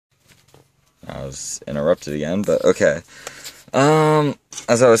I was interrupted again, but okay.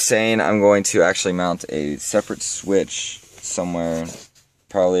 As I was saying, I'm going to actually mount a separate switch somewhere,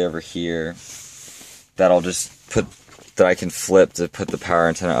 probably over here, that I can flip to put the power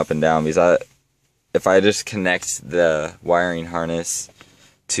antenna up and down, because if I just connect the wiring harness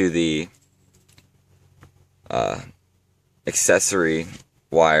to the accessory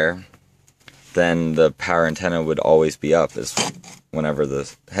wire, then the power antenna would always be up as whenever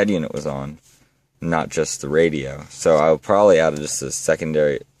the head unit was on, not just the radio. So I'll probably add just a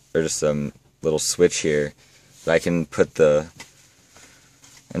secondary, or just a little switch here that I can put the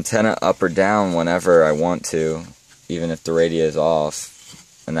antenna up or down whenever I want to, even if the radio is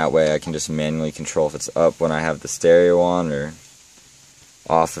off, and that way I can just manually control if it's up when I have the stereo on, or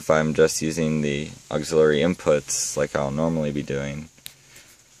off if I'm just using the auxiliary inputs like I'll normally be doing.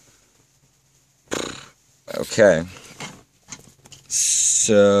 Okay,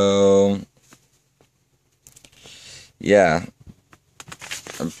 so yeah,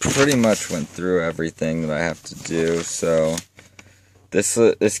 I pretty much went through everything that I have to do. So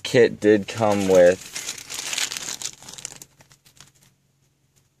this kit did come with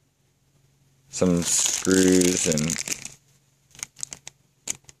some screws and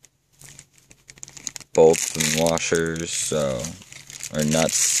bolts and washers, or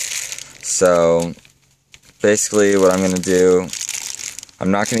nuts. So basically what I'm going to do,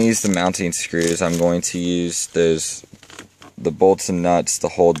 I'm not going to use the mounting screws. I'm going to use the bolts and nuts to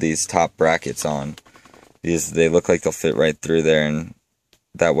hold these top brackets on. They look like they'll fit right through there, and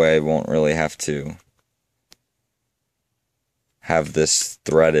that way I won't really have to have this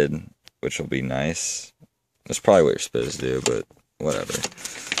threaded, which will be nice. That's probably what you're supposed to do, but whatever.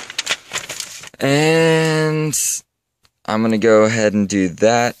 And I'm going to go ahead and do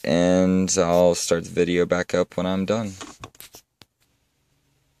that, and I'll start the video back up when I'm done.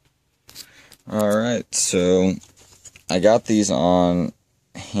 Alright, so I got these on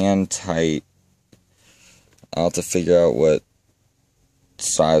hand tight. I'll have to figure out what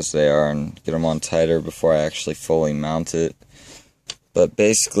size they are and get them on tighter before I actually fully mount it. But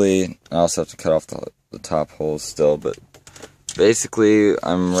basically, I also have to cut off the top holes still, but basically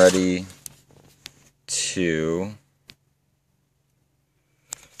I'm ready to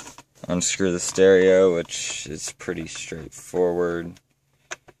unscrew the stereo, which is pretty straightforward.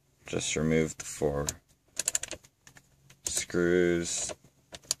 Just remove the 4 screws.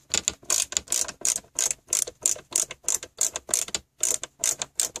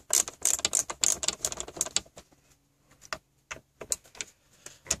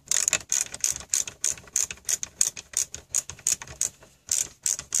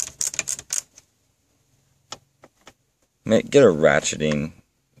 Get a ratcheting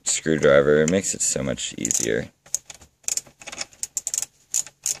screwdriver, it makes it so much easier.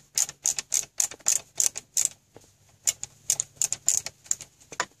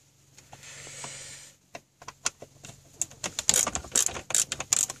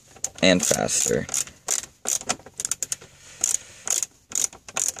 And faster.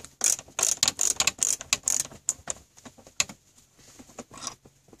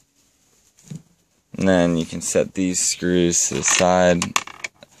 And then you can set these screws to the side.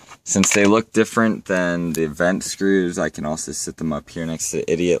 Since they look different than the vent screws, I can also sit them up here next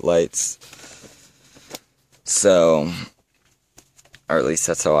to idiot lights. So, or at least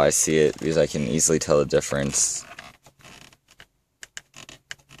that's how I see it, because I can easily tell the difference.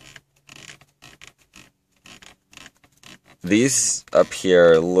 These up here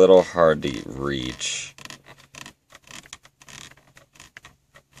are a little hard to reach.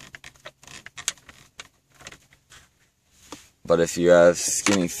 But if you have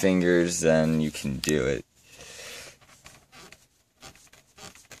skinny fingers, then you can do it.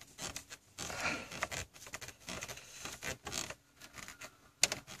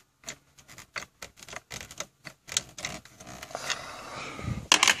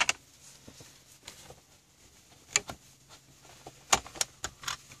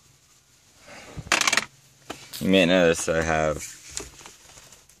 You may notice I have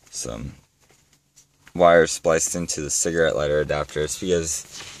some wires spliced into the cigarette lighter adapter. It's because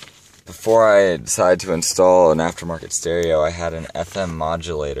before I decided to install an aftermarket stereo, I had an FM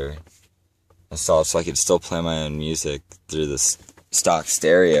modulator installed so I could still play my own music through this stock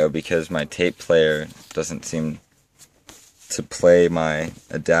stereo, because my tape player doesn't seem to play my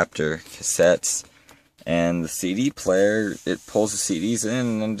adapter cassettes, and the CD player, it pulls the CDs in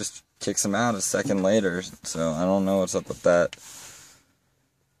and then just kicks them out a second later, so I don't know what's up with that.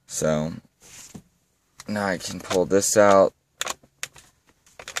 So now I can pull this out,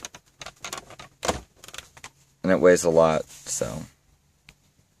 and it weighs a lot, so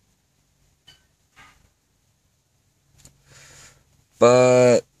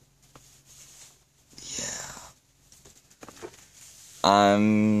But yeah,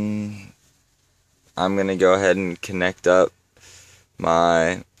 I'm gonna go ahead and connect up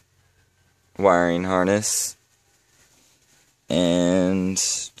my wiring harness, and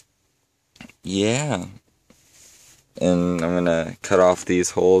yeah, and I'm gonna cut off these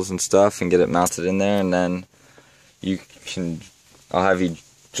holes and stuff and get it mounted in there, and then I'll have you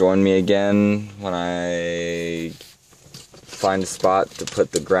join me again when I find a spot to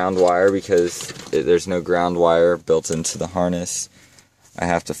put the ground wire, because there's no ground wire built into the harness. I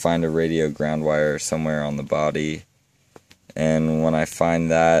have to find a radio ground wire somewhere on the body, and when I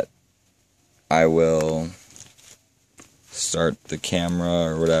find that, I will start the camera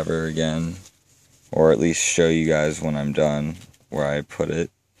or whatever again, or at least show you guys when I'm done where I put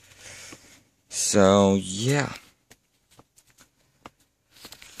it. So yeah.